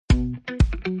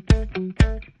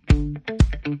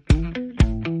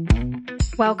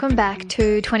Welcome back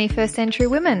to 21st Century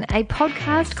Women, a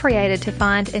podcast created to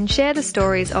find and share the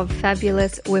stories of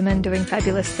fabulous women doing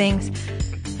fabulous things.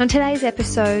 On today's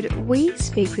episode, we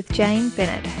speak with Jane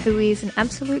Bennett, who is an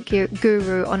absolute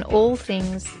guru on all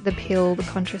things the pill, the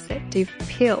contraceptive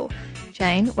pill.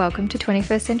 Jane, welcome to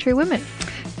 21st Century Women.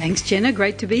 Thanks, Jenna.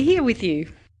 Great to be here with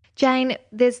you. Jane,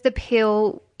 there's the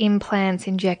pill, implants,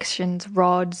 injections,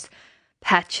 rods,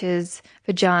 patches,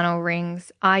 vaginal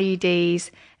rings,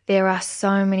 IUDs. There are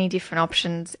so many different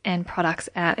options and products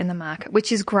out in the market,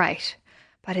 which is great,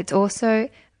 but it's also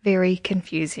very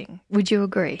confusing. Would you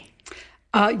agree?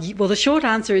 Well, the short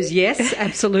answer is yes,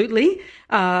 absolutely.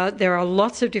 There are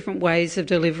lots of different ways of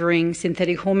delivering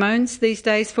synthetic hormones these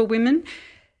days for women,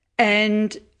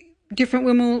 and different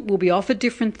women will be offered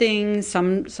different things.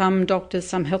 Some doctors,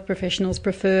 some health professionals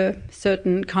prefer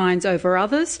certain kinds over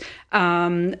others.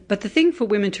 But the thing for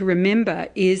women to remember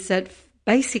is that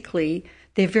basically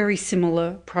they're very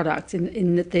similar products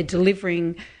in that they're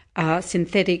delivering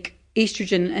synthetic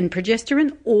estrogen and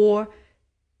progesterone or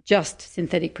just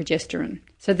synthetic progesterone.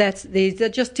 So these are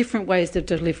just different ways of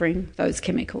delivering those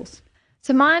chemicals.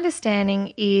 So my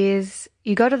understanding is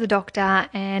you go to the doctor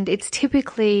and it's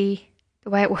typically,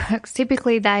 the way it works,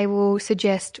 typically they will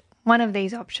suggest one of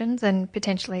these options and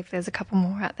potentially if there's a couple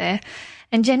more out there.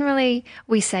 And generally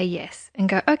we say yes and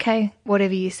go, okay,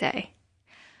 whatever you say.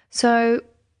 So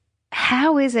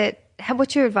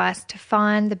what's your advice to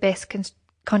find the best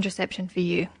contraception for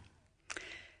you?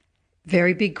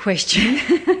 Very big question.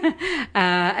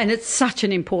 And it's such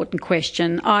an important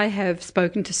question. I have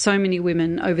spoken to so many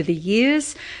women over the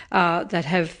years that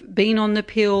have been on the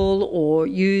pill or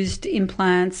used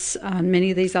implants and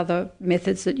many of these other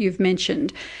methods that you've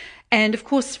mentioned. And of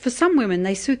course, for some women,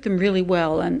 they suit them really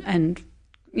well and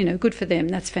you know, good for them.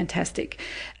 That's fantastic.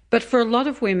 But for a lot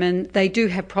of women, they do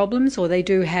have problems or they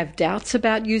do have doubts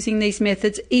about using these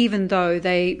methods, even though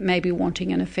they may be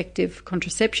wanting an effective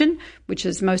contraception, which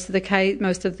is in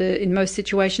most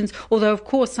situations. Although, of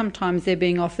course, sometimes they're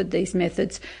being offered these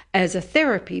methods as a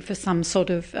therapy for some sort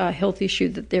of health issue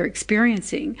that they're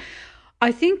experiencing.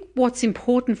 I think what's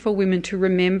important for women to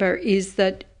remember is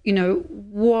that, you know,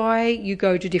 why you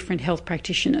go to different health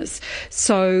practitioners.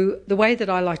 So the way that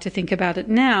I like to think about it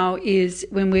now is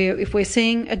if we're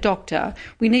seeing a doctor,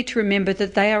 we need to remember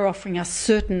that they are offering us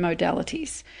certain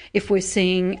modalities. If we're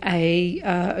seeing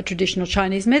a traditional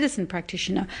Chinese medicine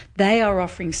practitioner, they are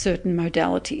offering certain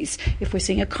modalities. If we're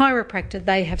seeing a chiropractor,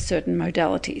 they have certain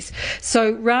modalities.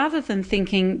 So rather than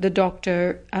thinking the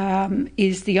doctor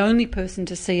is the only person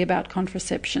to see about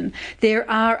contraception, there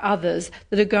are others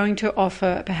that are going to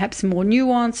offer perhaps more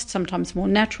nuanced, sometimes more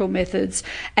natural methods,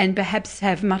 and perhaps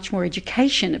have much more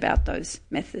education about those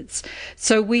methods.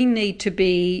 So we need to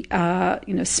be,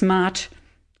 smart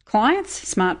clients,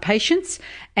 smart patients,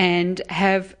 and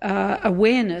have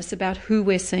awareness about who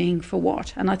we're seeing for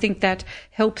what. And I think that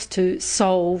helps to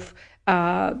solve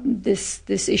this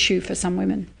issue for some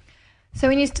women. So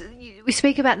when we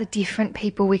speak about the different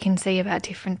people we can see about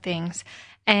different things,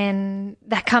 and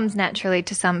that comes naturally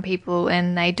to some people,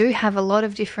 and they do have a lot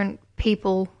of different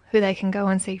people who they can go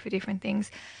and see for different things.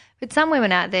 But some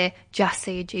women out there just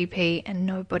see a GP and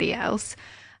nobody else.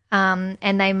 And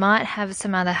they might have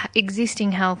some other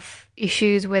existing health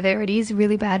issues, whether it is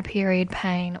really bad period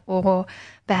pain or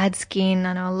bad skin.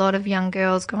 I know a lot of young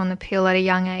girls go on the pill at a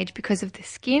young age because of the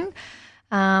skin,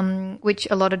 which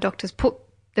a lot of doctors put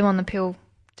them on the pill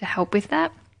to help with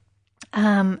that.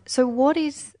 So what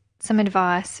is some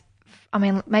advice? I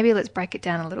mean, maybe let's break it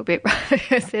down a little bit,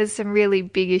 because there's some really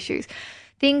big issues.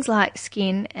 Things like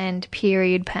skin and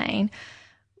period pain.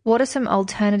 What are some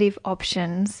alternative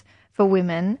options for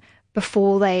women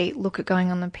before they look at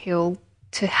going on the pill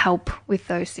to help with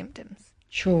those symptoms?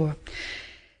 Sure.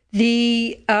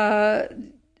 The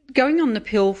going on the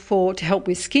pill to help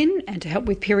with skin and to help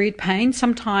with period pain,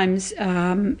 sometimes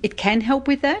it can help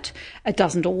with that. It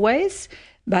doesn't always.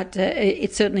 But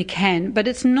it certainly can. But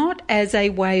it's not as a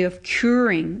way of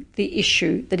curing the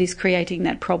issue that is creating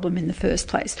that problem in the first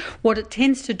place. What it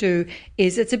tends to do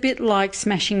is it's a bit like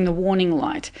smashing the warning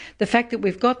light. The fact that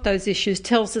we've got those issues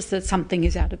tells us that something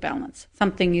is out of balance.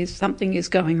 Something is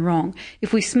going wrong.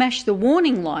 If we smash the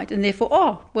warning light and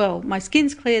therefore, my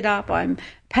skin's cleared up, I'm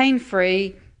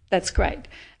pain-free, that's great.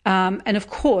 And of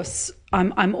course,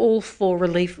 I'm all for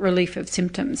relief of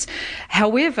symptoms.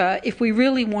 However, if we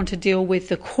really want to deal with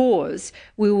the cause,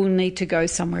 we will need to go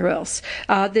somewhere else.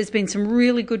 There's been some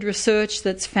really good research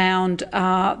that's found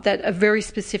that very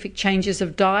specific changes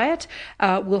of diet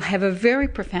will have a very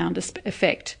profound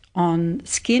effect on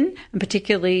skin, and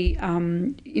particularly,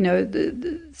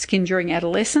 the skin during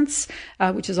adolescence,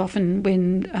 which is often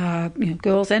when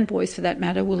girls and boys, for that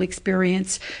matter, will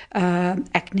experience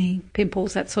acne,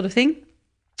 pimples, that sort of thing,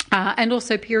 and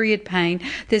also period pain.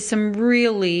 There's some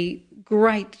really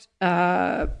great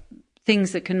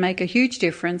things that can make a huge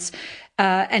difference.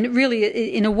 And really,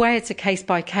 in a way, it's a case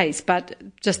by case. But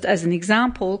just as an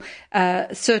example,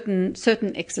 certain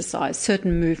exercise,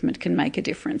 certain movement can make a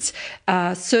difference.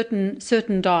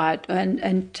 Certain diet,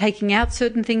 and taking out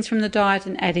certain things from the diet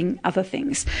and adding other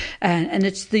things. And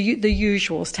it's the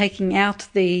usuals, taking out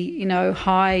the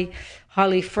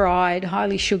highly fried,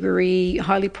 highly sugary,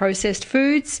 highly processed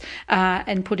foods,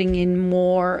 and putting in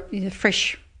more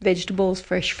fresh vegetables,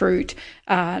 fresh fruit,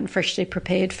 and freshly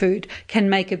prepared food can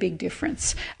make a big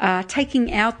difference.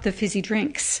 Taking out the fizzy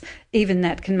drinks, even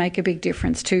that can make a big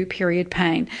difference to period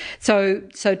pain. So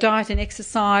diet and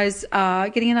exercise,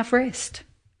 getting enough rest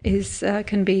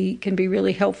can be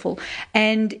really helpful.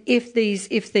 And if these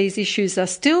issues are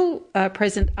still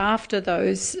present after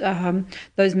those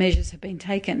measures have been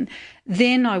taken,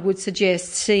 then I would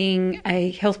suggest seeing a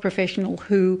health professional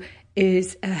who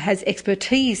has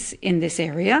expertise in this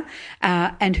area,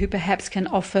 and who perhaps can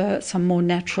offer some more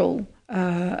natural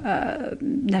therapies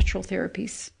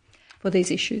for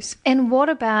these issues. And what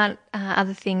about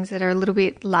other things that are a little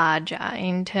bit larger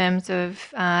in terms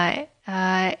of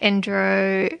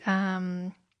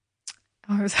endometriosis?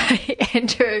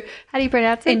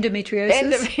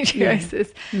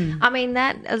 Endometriosis. Yeah. I mean,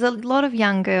 there's a lot of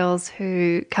young girls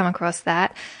who come across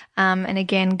that, and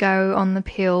again go on the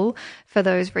pill for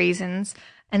those reasons,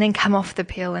 and then come off the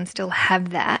pill and still have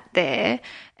that there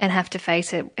and have to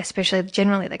face it. Especially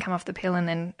generally, they come off the pill and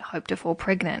then hope to fall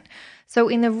pregnant. So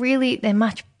in they're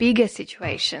much bigger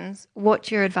situations. What's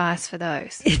your advice for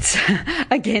those? It's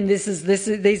again,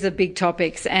 these are big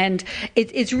topics, and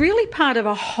it's really part of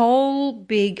a whole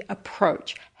big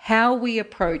approach. How we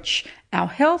approach our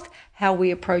health, how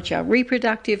we approach our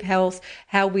reproductive health,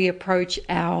 how we approach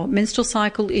our menstrual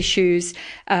cycle issues,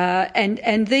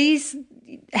 and these,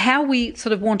 how we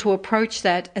sort of want to approach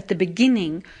that at the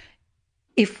beginning.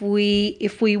 If we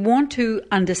want to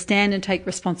understand and take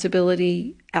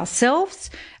responsibility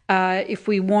ourselves, if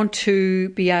we want to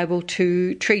be able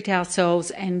to treat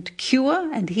ourselves and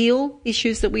cure and heal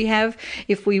issues that we have,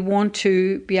 if we want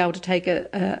to be able to take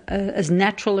a as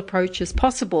natural approach as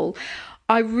possible,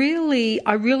 I really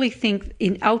think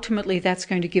ultimately that's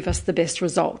going to give us the best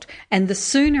result. And the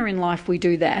sooner in life we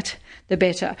do that, the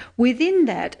better. Within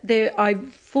that, I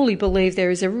fully believe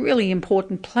there is a really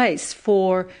important place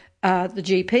for the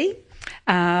GP,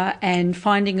 and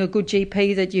finding a good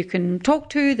GP that you can talk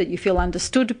to, that you feel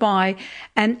understood by,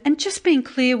 and just being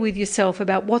clear with yourself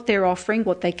about what they're offering,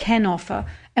 what they can offer,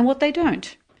 and what they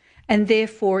don't. And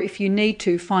therefore, if you need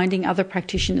to, finding other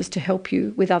practitioners to help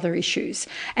you with other issues,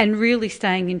 and really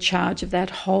staying in charge of that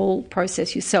whole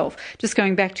process yourself. Just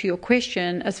going back to your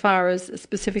question, as far as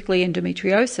specifically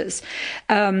endometriosis,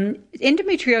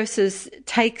 endometriosis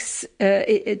takes,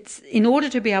 it's in order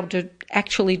to be able to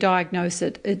actually diagnose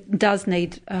it, it does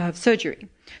need surgery.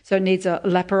 So it needs a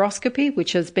laparoscopy,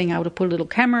 which is being able to put a little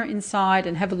camera inside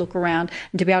and have a look around,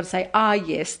 and to be able to say,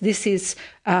 yes, this is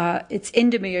it's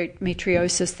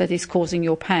endometriosis that is causing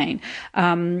your pain,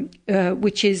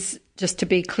 which is, just to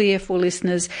be clear for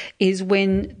listeners, is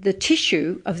when the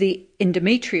tissue of the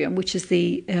endometrium, which is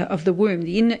the of the womb,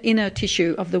 the inner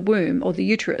tissue of the womb or the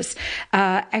uterus,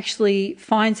 actually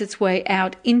finds its way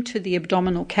out into the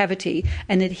abdominal cavity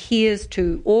and adheres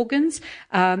to organs,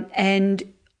 and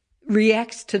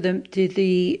reacts to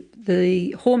the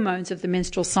hormones of the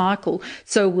menstrual cycle,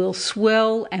 so will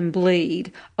swell and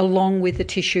bleed along with the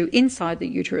tissue inside the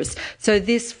uterus. So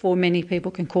this, for many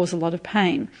people, can cause a lot of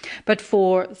pain. But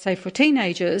for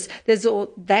teenagers,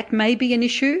 that may be an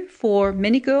issue for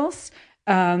many girls.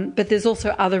 But there's also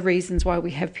other reasons why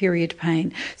we have period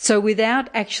pain. So without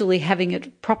actually having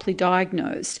it properly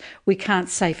diagnosed, we can't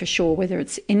say for sure whether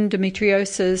it's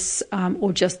endometriosis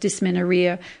or just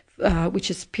dysmenorrhea, which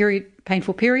is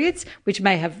painful periods, which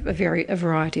may have a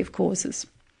variety of causes.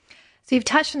 So you've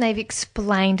touched on, they've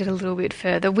explained it a little bit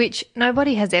further, which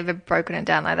nobody has ever broken it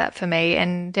down like that for me,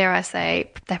 and dare I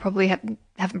say, they probably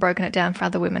haven't broken it down for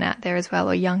other women out there as well,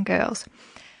 or young girls.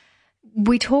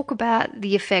 We talk about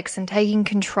the effects and taking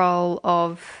control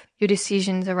of your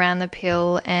decisions around the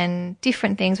pill and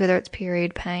different things, whether it's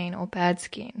period pain or bad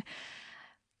skin.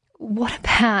 What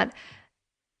about,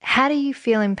 how do you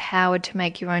feel empowered to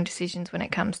make your own decisions when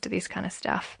it comes to this kind of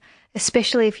stuff,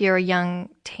 especially if you're a young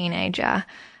teenager,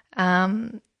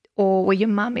 or where your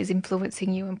mum is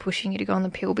influencing you and pushing you to go on the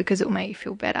pill because it will make you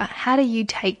feel better? How do you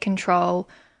take control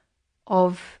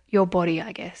of your body,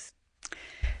 I guess?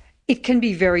 It can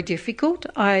be very difficult.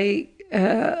 I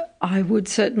would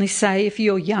certainly say if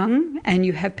you're young and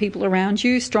you have people around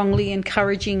you strongly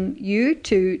encouraging you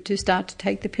to start to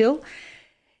take the pill,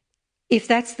 if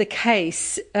that's the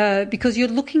case, because you're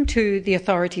looking to the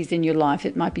authorities in your life,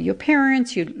 it might be your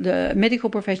parents, the medical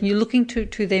profession, you're looking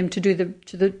to them to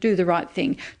do the right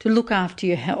thing, to look after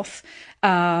your health,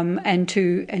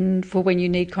 and for when you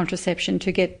need contraception,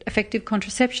 to get effective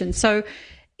contraception. So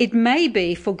it may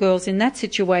be for girls in that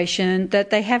situation that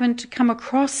they haven't come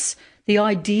across the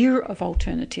idea of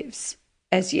alternatives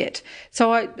as yet.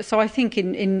 So I think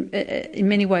in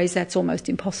many ways that's almost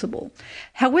impossible.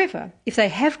 However, if they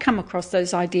have come across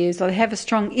those ideas or they have a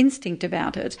strong instinct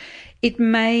about it, it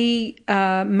may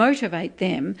motivate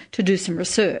them to do some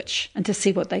research and to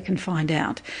see what they can find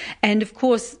out. And of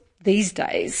course, these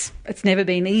days, it's never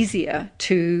been easier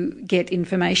to get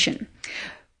information.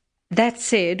 That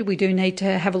said, we do need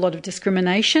to have a lot of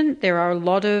discrimination. There are a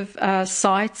lot of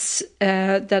sites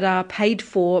that are paid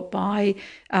for by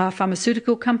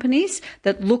pharmaceutical companies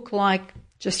that look like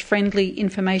just friendly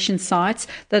information sites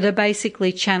that are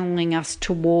basically channeling us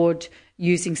toward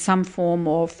using some form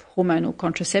of hormonal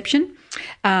contraception,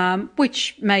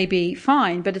 which may be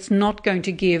fine, but it's not going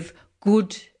to give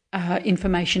good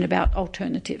information about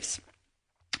alternatives.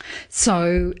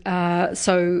 So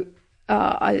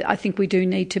I think we do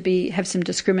need to have some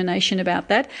discrimination about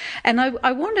that. And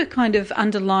I want to kind of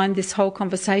underline this whole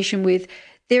conversation with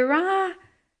there are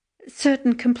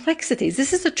certain complexities.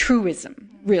 This is a truism,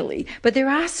 really, but there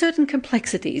are certain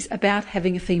complexities about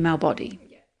having a female body.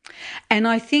 And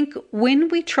I think when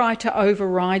we try to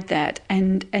override that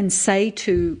and say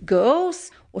to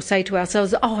girls or say to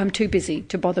ourselves, oh, I'm too busy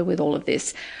to bother with all of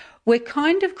this, we're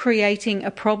kind of creating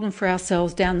a problem for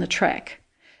ourselves down the track.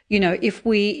 You know, if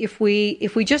we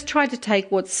just try to take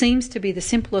what seems to be the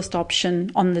simplest option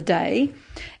on the day,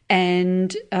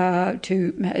 and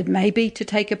it may be to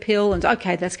take a pill, and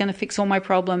okay, that's going to fix all my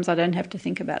problems. I don't have to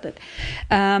think about it.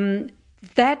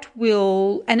 That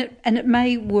will, and it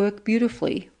may work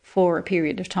beautifully for a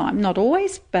period of time. Not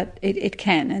always, but it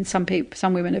can, and some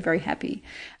women are very happy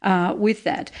with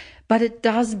that. But it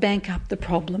does bank up the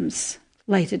problems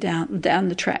later down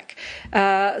the track.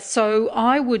 So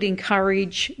I would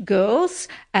encourage girls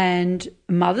and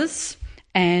mothers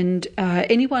and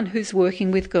anyone who's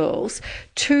working with girls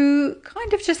to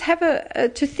kind of just have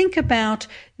to think about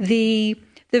the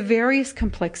various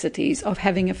complexities of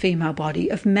having a female body,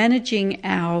 of managing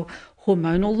our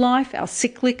hormonal life, our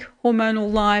cyclic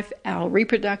hormonal life, our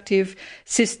reproductive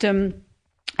system,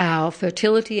 our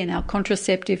fertility and our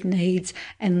contraceptive needs,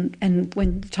 and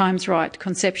when the time's right,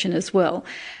 conception as well.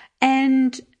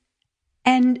 And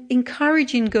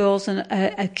encouraging girls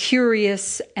a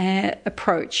curious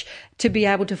approach to be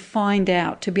able to find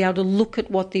out, to be able to look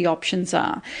at what the options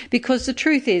are. Because the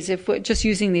truth is, if we're just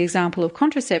using the example of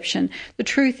contraception, the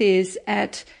truth is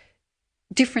at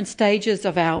different stages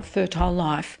of our fertile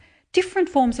life, different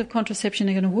forms of contraception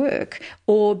are going to work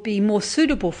or be more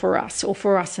suitable for us or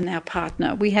for us and our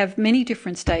partner. We have many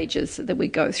different stages that we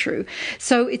go through.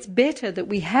 So it's better that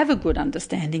we have a good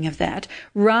understanding of that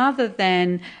rather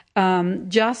than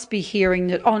just be hearing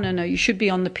that, oh, no, you should be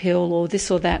on the pill or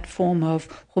this or that form of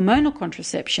hormonal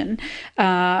contraception.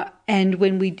 And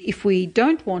if we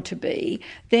don't want to be,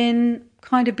 then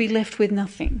kind of be left with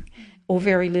nothing or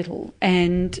very little,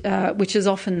 and which is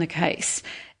often the case.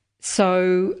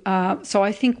 So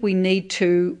I think we need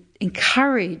to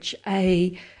encourage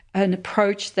an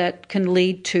approach that can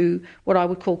lead to what I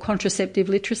would call contraceptive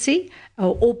literacy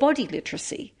or body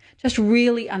literacy, just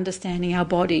really understanding our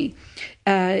body.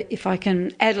 If I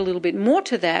can add a little bit more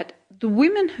to that, the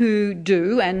women who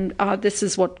do, and this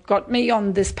is what got me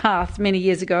on this path many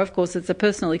years ago, of course, it's a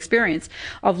personal experience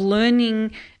of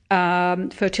learning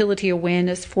fertility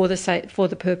awareness for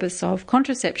the purpose of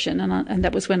contraception, and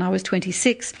that was when I was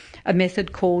 26, a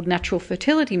method called natural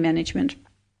fertility management.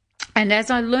 And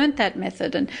as I learned that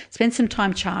method and spent some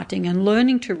time charting and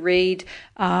learning to read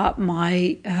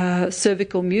my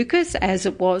cervical mucus as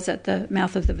it was at the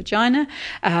mouth of the vagina,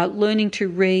 learning to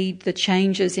read the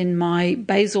changes in my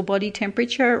basal body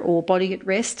temperature or body at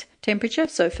rest temperature,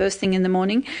 so first thing in the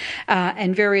morning,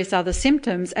 and various other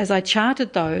symptoms, as I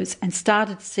charted those and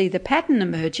started to see the pattern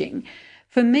emerging,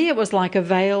 for me it was like a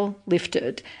veil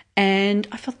lifted. And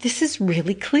I thought, this is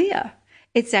really clear.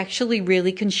 It's actually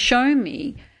really can show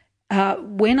me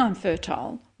when I'm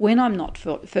fertile, when I'm not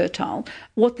fertile,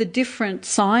 what the different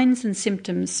signs and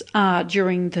symptoms are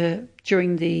during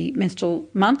the menstrual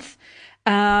month,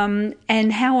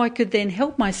 and how I could then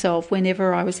help myself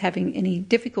whenever I was having any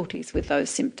difficulties with those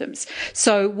symptoms.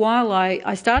 So while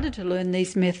I started to learn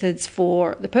these methods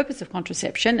for the purpose of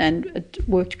contraception, and it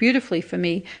worked beautifully for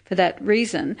me for that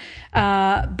reason,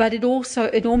 but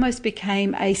it almost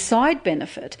became a side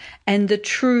benefit, and the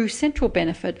true central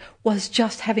benefit was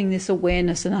just having this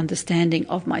awareness and understanding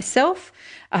of myself,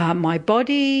 my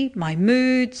body, my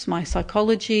moods, my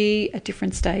psychology at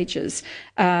different stages.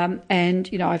 And,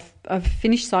 I've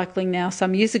finished cycling now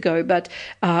some years ago, but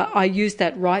I used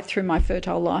that right through my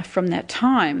fertile life from that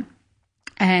time,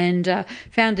 and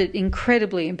found it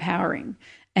incredibly empowering.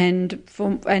 And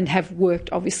have worked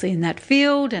obviously in that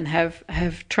field, and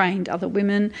have trained other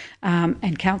women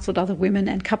and counselled other women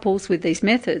and couples with these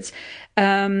methods.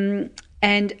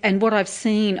 And what I've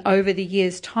seen over the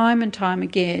years, time and time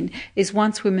again, is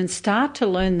once women start to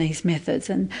learn these methods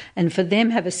and for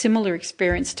them have a similar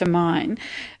experience to mine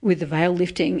with the veil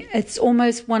lifting, it's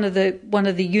almost one of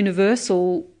the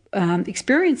universal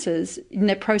experiences in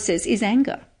that process is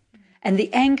anger. And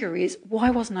the anger is, why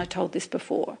wasn't I told this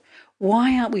before?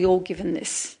 Why aren't we all given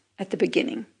this at the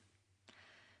beginning?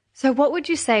 So what would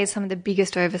you say is some of the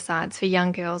biggest oversights for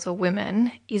young girls or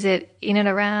women? Is it in and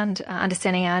around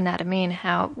understanding our anatomy and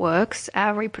how it works,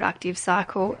 our reproductive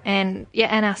cycle, and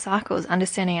our cycles,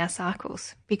 understanding our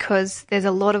cycles? Because there's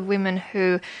a lot of women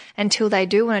who, until they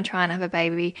do want to try and have a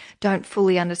baby, don't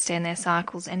fully understand their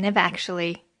cycles and never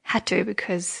actually had to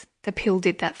because the pill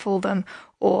did that for them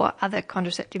or other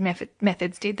contraceptive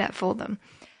methods did that for them.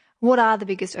 What are the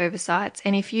biggest oversights?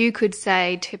 And if you could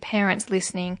say to parents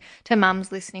listening, to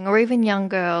mums listening, or even young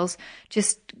girls,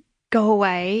 just go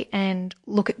away and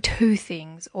look at two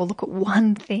things or look at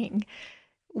one thing,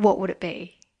 what would it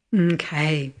be?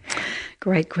 Okay,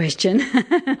 great question.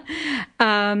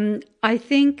 I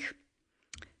think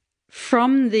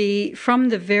from the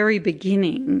very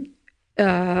beginning,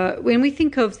 when we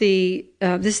think of this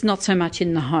is not so much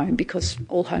in the home because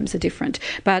all homes are different,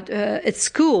 but at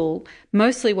school,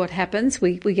 mostly what happens,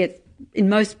 we get, in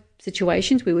most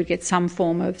situations, we would get some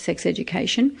form of sex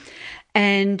education.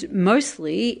 And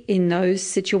mostly in those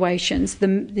situations,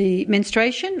 the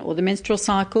menstruation or the menstrual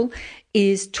cycle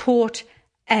is taught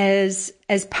as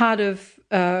part of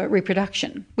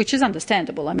reproduction, which is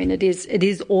understandable. I mean, it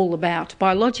is all about,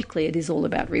 biologically, it is all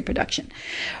about reproduction.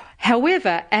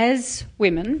 However, as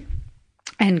women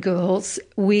and girls,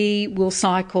 we will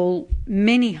cycle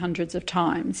many hundreds of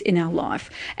times in our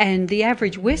life. And the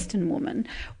average Western woman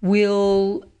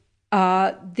will,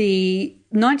 the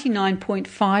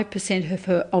 99.5% of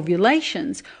her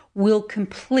ovulations will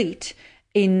complete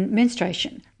in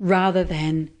menstruation rather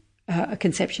than a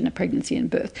conception, a pregnancy and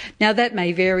birth. Now, that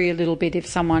may vary a little bit if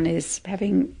someone is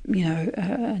having,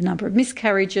 a number of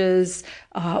miscarriages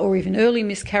or even early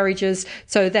miscarriages.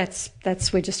 So that's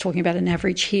we're just talking about an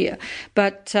average here.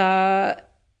 But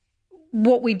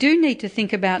what we do need to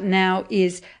think about now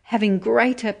is having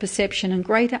greater perception and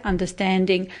greater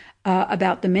understanding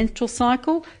about the menstrual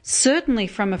cycle, certainly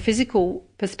from a physical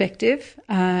perspective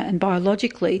and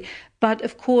biologically, but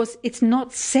of course it's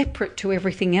not separate to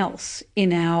everything else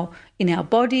in our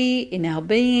body, in our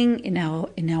being, in our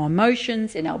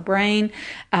emotions, in our brain,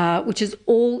 which is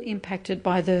all impacted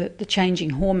by the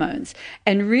changing hormones.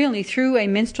 And really, through a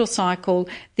menstrual cycle,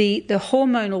 the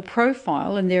hormonal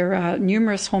profile, and there are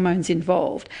numerous hormones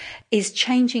involved, is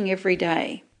changing every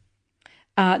day.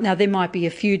 Now, there might be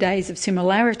a few days of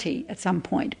similarity at some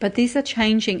point, but these are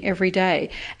changing every day.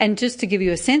 And just to give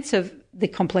you a sense of the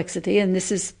complexity, and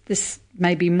this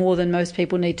may be more than most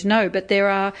people need to know, but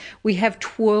we have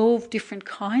 12 different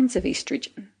kinds of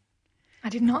estrogen. I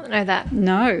did not know that.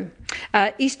 No.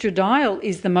 Estradiol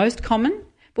is the most common,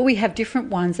 but we have different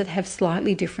ones that have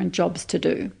slightly different jobs to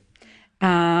do.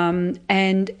 And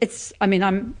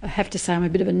I have to say I'm a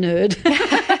bit of a nerd.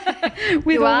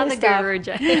 You are the guru,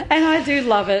 Jane. And I do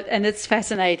love it, and it's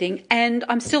fascinating. And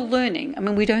I'm still learning. I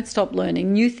mean, we don't stop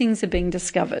learning. New things are being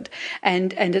discovered,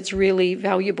 and it's really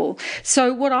valuable.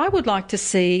 So what I would like to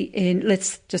see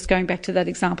let's just going back to that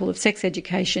example of sex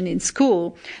education in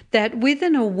school, that with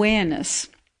an awareness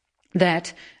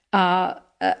that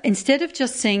instead of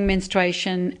just seeing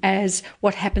menstruation as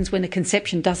what happens when a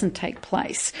conception doesn't take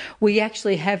place, we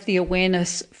actually have the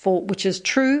awareness for, which is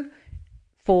true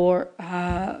for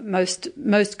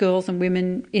most girls and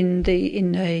women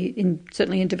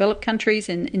certainly in developed countries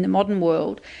and in the modern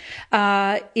world,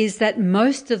 is that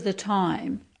most of the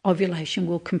time ovulation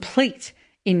will complete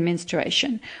in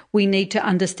menstruation. We need to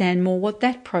understand more what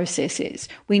that process is.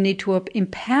 We need to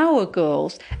empower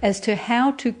girls as to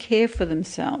how to care for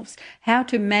themselves, how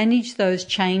to manage those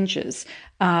changes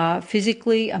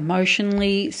physically,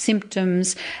 emotionally,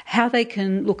 symptoms, how they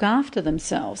can look after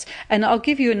themselves. And I'll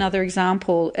give you another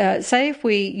example. Say if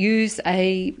we use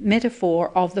a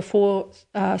metaphor of the 4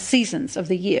 seasons of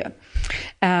the year,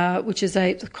 which is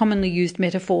a commonly used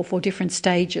metaphor for different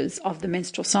stages of the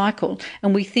menstrual cycle,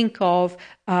 and we think of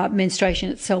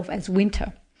menstruation itself as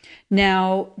winter.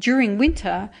 Now, during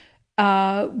winter,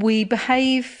 we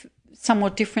behave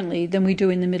somewhat differently than we do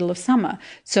in the middle of summer.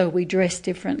 So we dress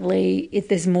differently. If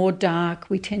there's more dark,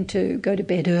 we tend to go to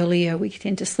bed earlier. We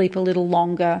tend to sleep a little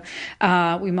longer.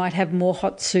 We might have more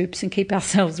hot soups and keep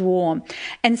ourselves warm.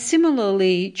 And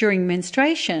similarly, during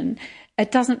menstruation, it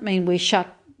doesn't mean we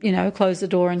close the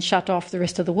door and shut off the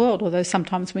rest of the world, although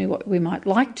sometimes we might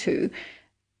like to.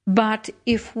 But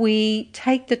if we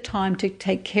take the time to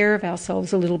take care of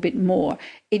ourselves a little bit more,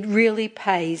 it really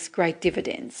pays great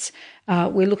dividends.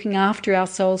 We're looking after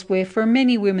ourselves, where for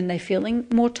many women they're feeling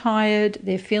more tired,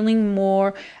 they're feeling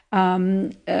more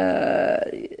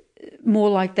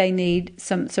like they need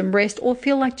some rest, or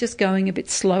feel like just going a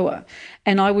bit slower.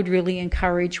 And I would really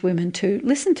encourage women to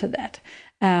listen to that.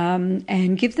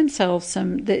 And give themselves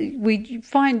we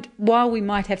find while we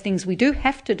might have things we do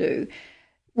have to do,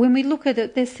 when we look at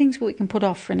it, there's things we can put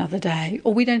off for another day,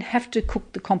 or we don't have to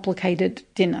cook the complicated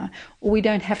dinner, or we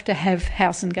don't have to have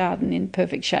house and garden in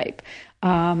perfect shape,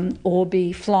 or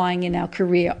be flying in our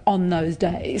career on those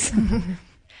days.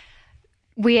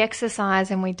 We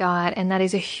exercise and we diet, and that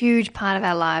is a huge part of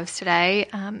our lives today.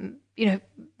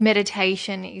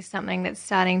 Meditation is something that's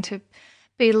starting to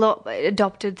be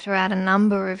adopted throughout a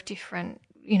number of different,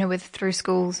 through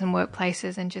schools and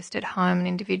workplaces and just at home and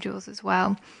individuals as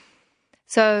well.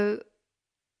 So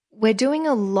we're doing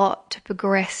a lot to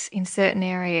progress in certain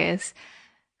areas,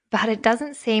 but it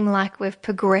doesn't seem like we've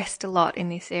progressed a lot in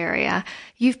this area.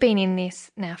 You've been in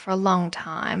this now for a long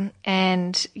time,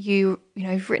 and you've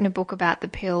written a book about the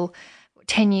pill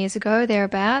 10 years ago,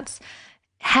 thereabouts.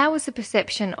 How has the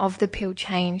perception of the pill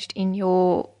changed in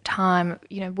your time,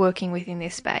 working within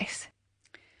this space?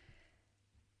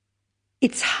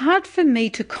 It's hard for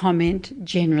me to comment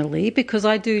generally because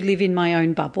I do live in my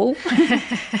own bubble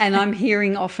and I'm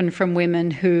hearing often from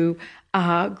women who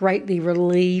are greatly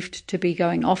relieved to be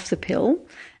going off the pill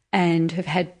and have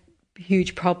had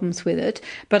huge problems with it.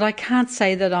 But I can't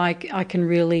say that I can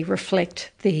really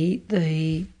reflect the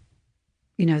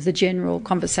general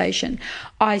conversation.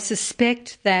 I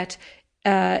suspect that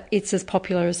it's as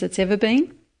popular as it's ever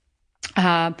been.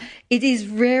 It is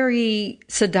very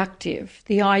seductive,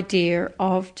 the idea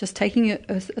of just taking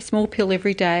a small pill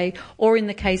every day, or in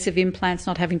the case of implants,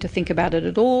 not having to think about it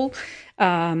at all,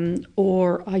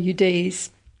 or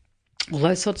IUDs, all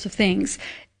those sorts of things.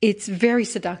 It's very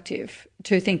seductive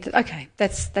to think that, okay,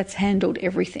 that's handled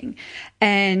everything.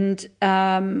 And,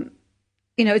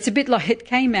 it's a bit like it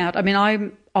came out. I mean,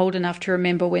 I'm old enough to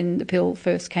remember when the pill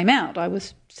first came out. I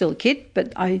was still a kid,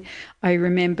 but I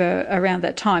remember around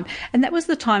that time. And that was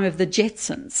the time of the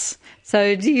Jetsons.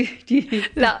 So do you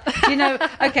No.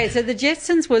 Okay, so the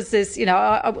Jetsons was this,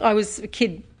 I was a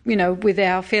kid, with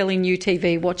our fairly new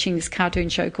TV watching this cartoon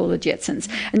show called The Jetsons.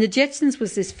 And the Jetsons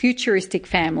was this futuristic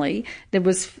family that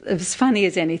was as funny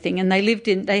as anything. And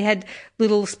they had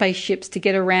little spaceships to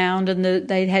get around, and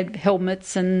they had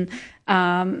helmets and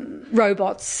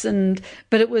robots,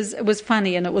 but it was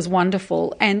funny and it was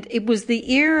wonderful. And it was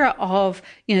the era of,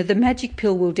 the magic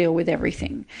pill will deal with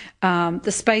everything.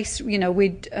 The space,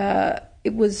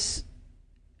 it was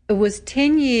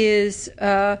 10 years.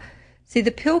 See,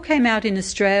 the pill came out in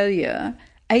Australia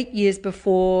 8 years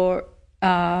before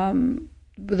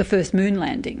the first moon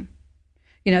landing.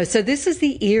 So this is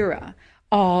the era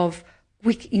of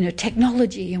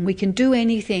technology, and we can do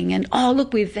anything, and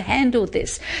look, we've handled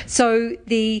this. So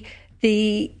the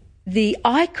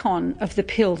icon of the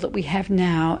pill that we have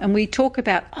now, and we talk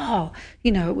about,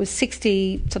 it was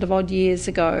 60 sort of odd years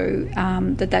ago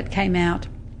that came out,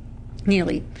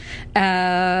 nearly,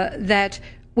 that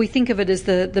we think of it as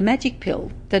the magic pill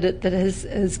that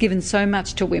has given so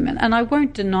much to women. And I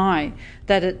won't deny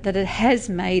that it has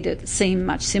made it seem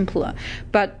much simpler.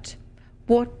 But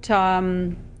what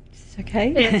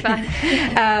okay? Yeah, it's fine.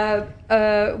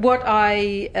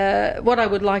 What I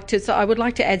would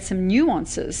like to add some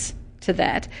nuances to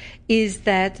that is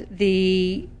that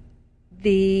the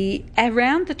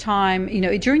around the time,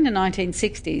 during the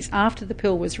 1960s, after the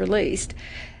pill was released,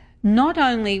 not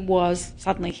only was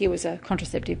suddenly here was a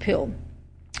contraceptive pill.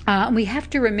 We have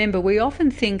to remember, we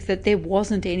often think that there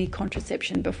wasn't any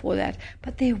contraception before that,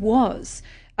 but there was.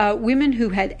 Women who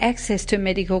had access to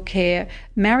medical care,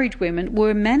 married women,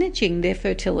 were managing their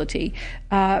fertility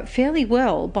fairly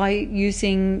well by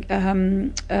using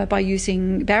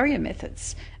barrier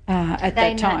methods. at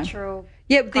that time. Natural.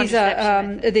 Yeah, these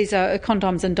are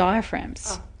condoms and diaphragms.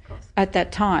 Oh, of course. At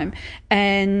that time,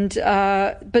 and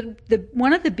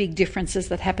one of the big differences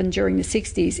that happened during the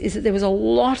 60s is that there was a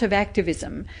lot of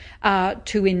activism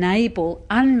to enable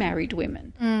unmarried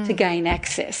women to gain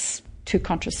access to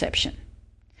contraception.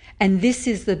 And this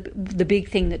is the big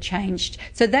thing that changed.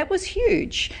 So that was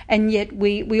huge. And yet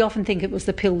we often think it was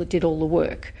the pill that did all the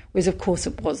work, whereas of course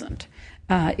it wasn't.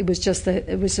 It was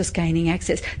just gaining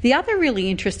access. The other really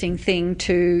interesting thing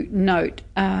to note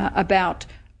about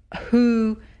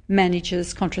who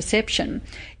manages contraception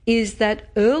is that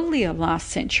earlier last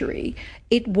century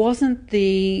it wasn't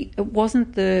the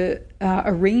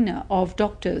arena of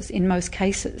doctors in most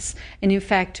cases. And in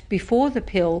fact, before the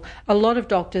pill, a lot of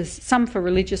doctors, some for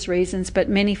religious reasons, but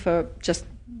many for just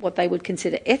what they would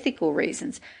consider ethical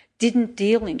reasons, didn't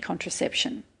deal in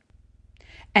contraception.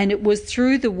 And it was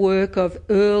through the work of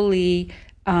early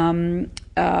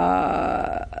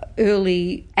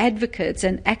advocates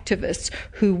and activists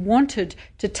who wanted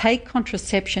to take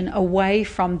contraception away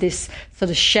from this sort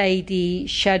of shady,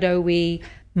 shadowy,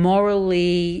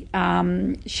 morally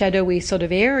shadowy sort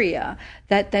of area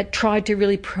that tried to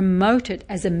really promote it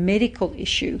as a medical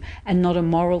issue and not a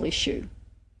moral issue.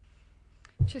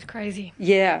 Which is crazy.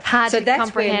 Yeah. Hard to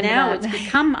that's where comprehend now that. It's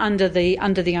become under the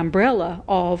umbrella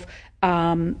of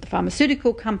the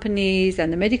pharmaceutical companies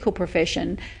and the medical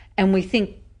profession, and we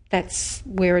think that's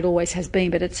where it always has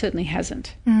been, but it certainly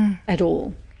hasn't at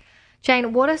all.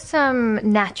 Jane, what are some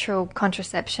natural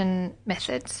contraception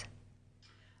methods?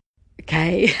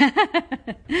 Okay.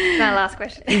 My last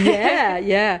question.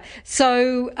 Yeah.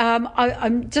 So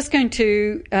I'm just going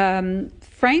to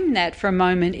frame that for a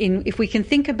moment. If we can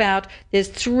think about, there's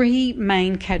three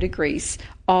main categories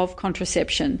of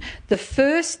contraception. The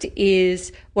first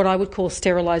is what I would call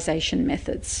sterilisation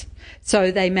methods.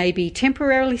 So they may be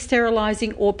temporarily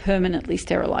sterilising or permanently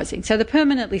sterilising. So the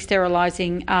permanently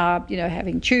sterilising are,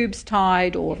 having tubes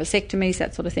tied or vasectomies,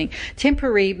 that sort of thing.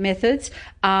 Temporary methods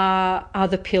are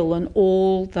the pill and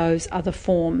all those other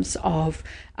forms of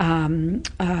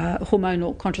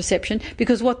hormonal contraception,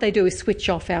 because what they do is switch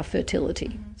off our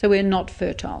fertility. So we're not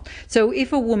fertile. So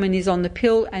if a woman is on the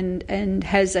pill and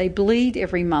has a bleed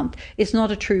every month, it's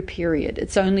not a true period.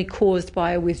 It's only caused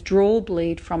by a withdrawal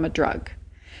bleed from a drug.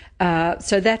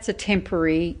 So that's a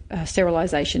temporary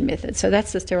sterilisation method. So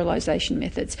that's the sterilisation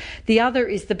methods. The other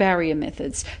is the barrier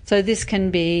methods. So this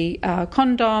can be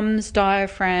condoms,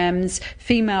 diaphragms,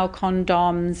 female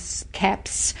condoms,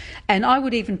 caps, and I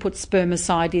would even put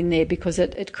spermicide in there because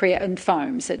it creates, and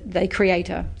foams. They create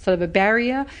a sort of a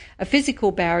barrier, a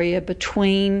physical barrier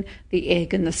between the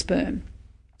egg and the sperm.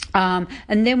 And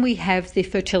then we have the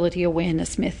fertility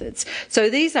awareness methods. So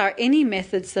these are any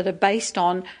methods that are based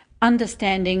on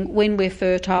understanding when we're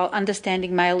fertile,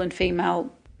 understanding male and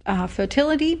female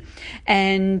fertility,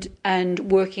 and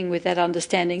working with that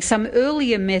understanding. Some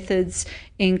earlier methods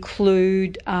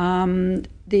include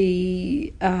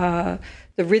the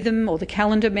rhythm or the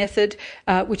calendar method,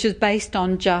 which is based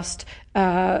on just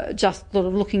sort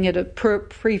of looking at a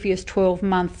previous 12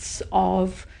 months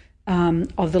of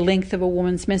the length of a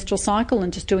woman's menstrual cycle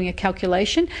and just doing a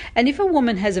calculation. And if a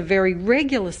woman has a very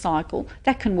regular cycle,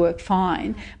 that can work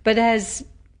fine. But as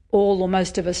all or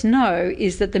most of us know,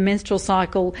 is that the menstrual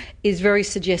cycle is very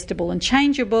suggestible and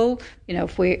changeable.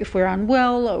 If we're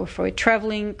unwell, or if we're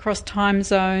travelling across time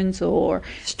zones, or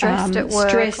stressed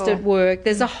at work,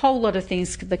 there's a whole lot of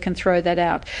things that can throw that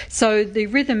out. So the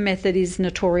rhythm method is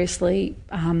notoriously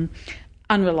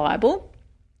unreliable.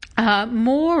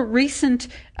 More recent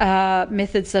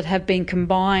methods that have been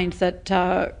combined that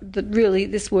really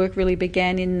this work really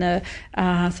began in the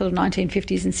sort of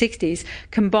 1950s and 60s,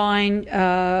 combine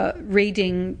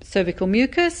reading cervical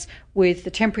mucus with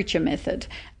the temperature method,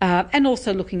 and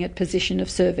also looking at position of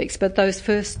cervix. But those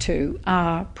first two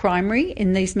are primary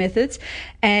in these methods,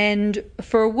 and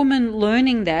for a woman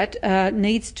learning that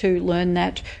needs to learn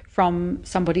that from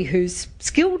somebody who's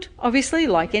skilled, obviously,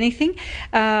 like anything.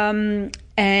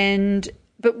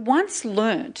 But once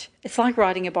learnt, it's like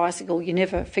riding a bicycle, you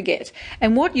never forget.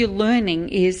 And what you're learning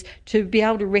is to be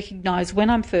able to recognise when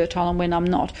I'm fertile and when I'm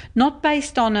not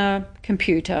based on a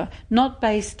computer, not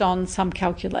based on some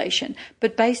calculation,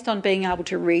 but based on being able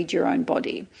to read your own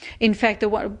body. In fact,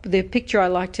 the picture I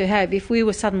like to have, if we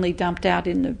were suddenly dumped out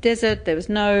in the desert, there was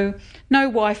no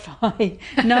Wi-Fi,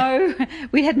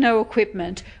 we had no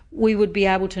equipment, we would be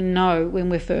able to know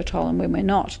when we're fertile and when we're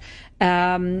not.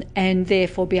 And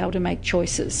therefore be able to make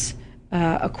choices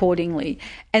accordingly.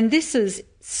 And this is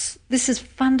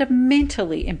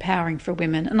fundamentally empowering for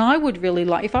women. And I would really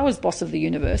like, if I was boss of the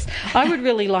universe, I would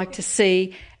really like to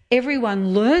see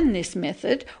everyone learn this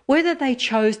method, whether they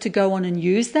chose to go on and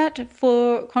use that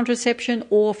for contraception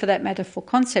or, for that matter, for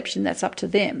conception. That's up to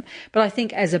them. But I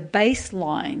think as a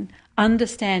baseline,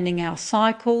 understanding our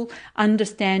cycle,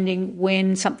 understanding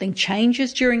when something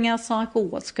changes during our cycle,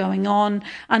 what's going on,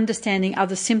 understanding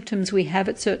other symptoms we have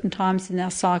at certain times in our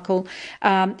cycle,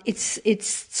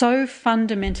 it's so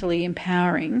fundamentally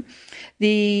empowering.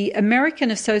 The American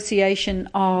Association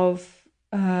of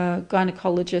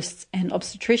Gynecologists and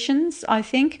Obstetricians, I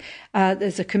think,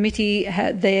 there's a committee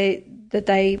there that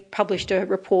they published a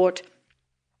report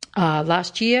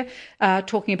last year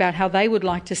talking about how they would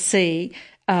like to see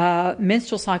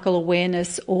menstrual cycle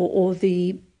awareness or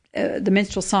the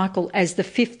menstrual cycle as the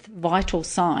fifth vital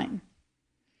sign.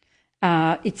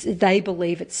 They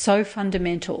believe it's so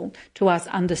fundamental to us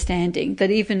understanding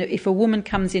that even if a woman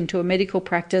comes into a medical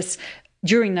practice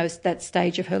during that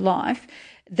stage of her life,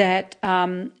 that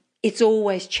it's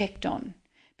always checked on,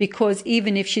 because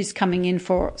even if she's coming in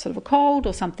for sort of a cold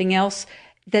or something else,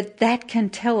 that can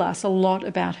tell us a lot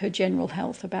about her general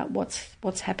health, about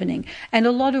what's happening. And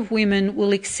a lot of women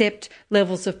will accept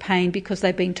levels of pain because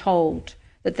they've been told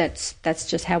that's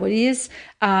just how it is.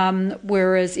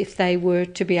 Whereas if they were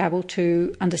to be able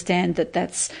to understand that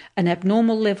that's an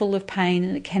abnormal level of pain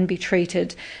and it can be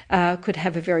treated, could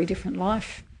have a very different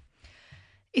life.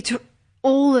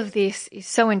 All of this is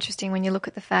so interesting when you look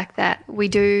at the fact that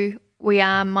we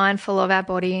are mindful of our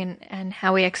body and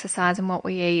how we exercise and what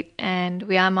we eat, and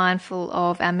we are mindful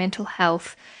of our mental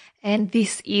health. And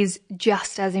this is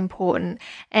just as important.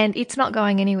 And it's not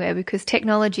going anywhere because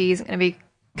technology isn't going to be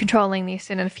controlling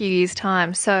this in a few years'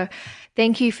 time. So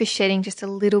thank you for shedding just a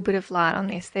little bit of light on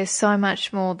this. There's so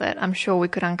much more that I'm sure we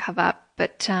could uncover.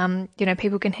 But,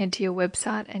 people can head to your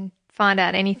website and find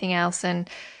out anything else. And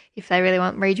if they really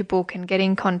want, read your book and get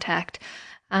in contact.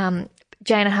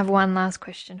 Jane, I have one last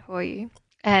question for you,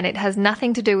 and it has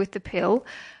nothing to do with the pill,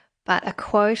 but a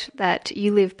quote that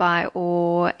you live by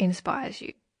or inspires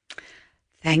you.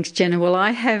 Thanks, Jenna. Well,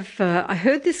 I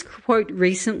heard this quote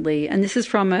recently, and this is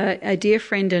from a dear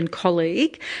friend and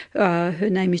colleague. Her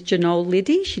name is Janelle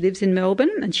Liddy. She lives in Melbourne,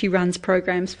 and she runs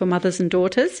programs for mothers and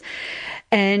daughters.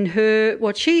 And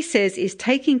what she says is,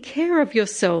 taking care of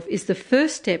yourself is the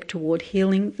first step toward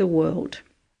healing the world.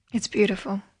 It's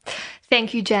beautiful.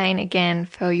 Thank you, Jane, again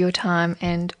for your time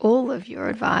and all of your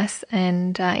advice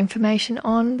and information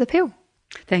on the pill.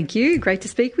 Thank you. Great to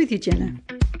speak with you, Jenna.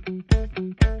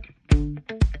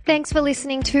 Thanks for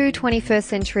listening to 21st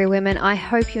Century Women. I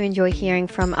hope you enjoy hearing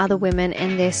from other women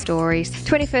and their stories.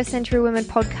 21st Century Women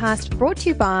podcast brought to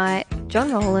you by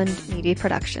Rowland Media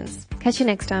Productions. Catch you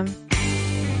next time.